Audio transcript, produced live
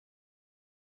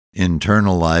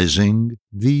Internalizing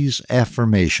these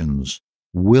affirmations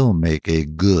will make a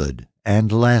good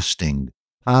and lasting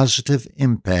positive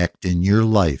impact in your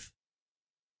life.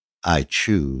 I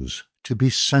choose to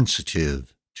be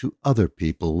sensitive to other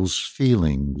people's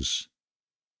feelings.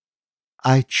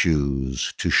 I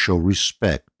choose to show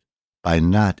respect by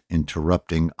not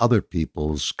interrupting other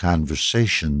people's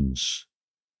conversations.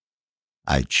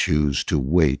 I choose to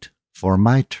wait for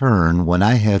my turn when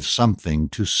I have something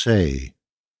to say.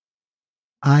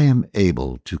 I am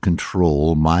able to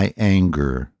control my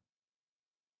anger.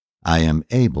 I am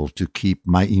able to keep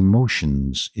my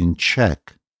emotions in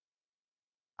check.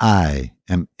 I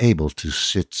am able to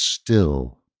sit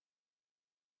still.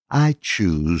 I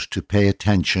choose to pay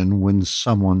attention when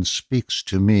someone speaks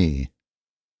to me.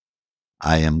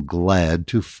 I am glad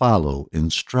to follow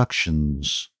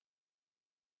instructions.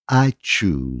 I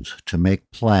choose to make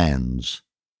plans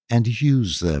and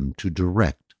use them to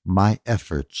direct my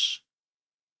efforts.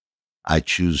 I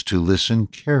choose to listen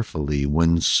carefully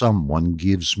when someone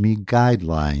gives me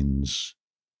guidelines.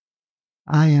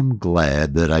 I am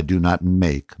glad that I do not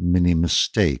make many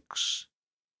mistakes.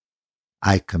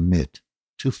 I commit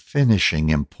to finishing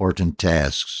important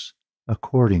tasks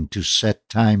according to set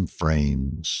time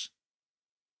frames.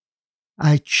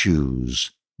 I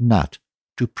choose not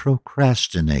to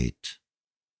procrastinate.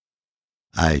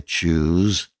 I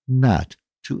choose not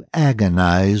to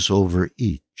agonize over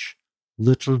each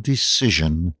little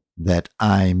decision that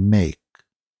I make.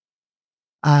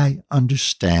 I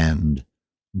understand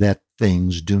that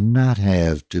things do not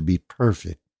have to be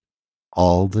perfect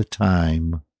all the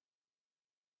time.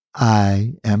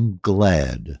 I am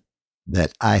glad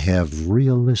that I have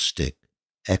realistic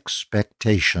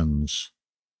expectations.